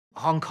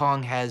Hong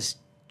Kong has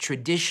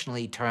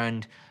traditionally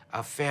turned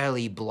a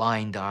fairly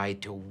blind eye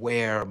to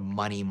where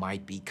money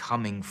might be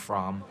coming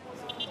from.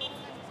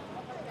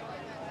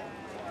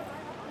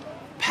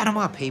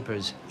 Panama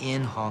Papers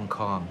in Hong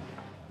Kong,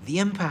 the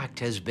impact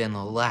has been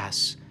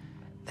less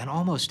than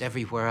almost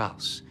everywhere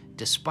else,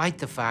 despite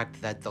the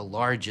fact that the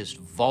largest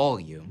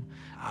volume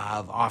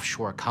of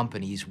offshore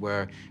companies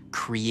were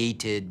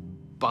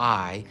created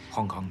by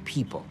Hong Kong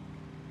people.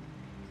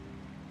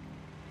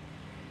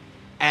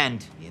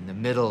 And in the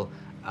middle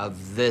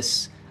of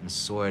this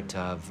sort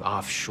of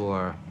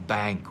offshore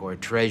bank or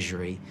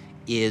treasury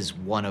is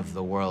one of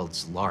the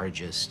world's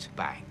largest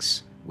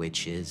banks,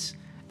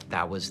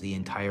 that was the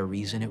entire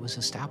reason it was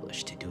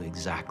established, to do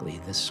exactly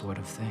this sort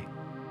of thing.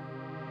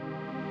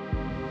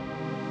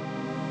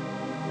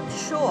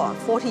 Sure,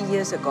 40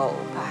 years ago,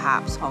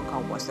 perhaps Hong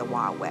Kong was the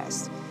Wild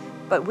West,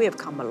 but we have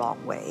come a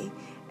long way.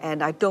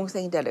 And I don't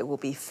think that it would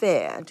be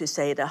fair to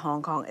say that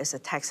Hong Kong is a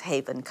tax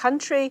haven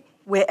country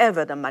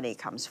wherever the money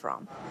comes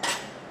from.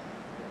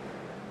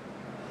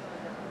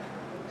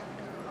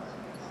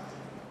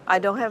 I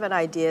don't have an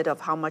idea of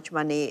how much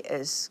money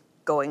is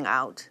going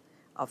out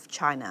of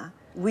China.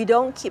 We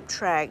don't keep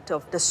track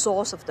of the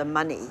source of the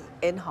money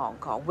in Hong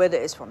Kong, whether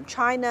it's from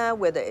China,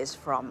 whether it's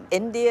from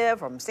India,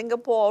 from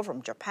Singapore,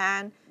 from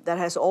Japan. That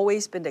has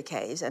always been the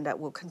case, and that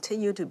will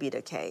continue to be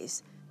the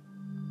case.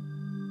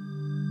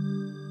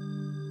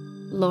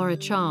 Laura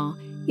Cha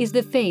is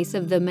the face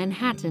of the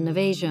Manhattan of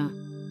Asia.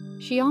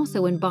 She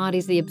also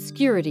embodies the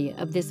obscurity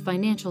of this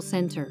financial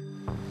center.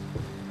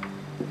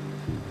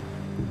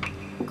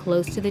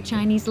 Close to the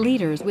Chinese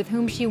leaders with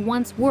whom she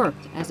once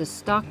worked as a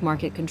stock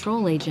market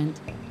control agent,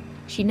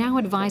 she now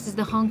advises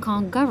the Hong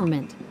Kong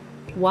government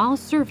while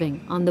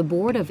serving on the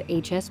board of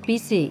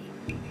HSBC.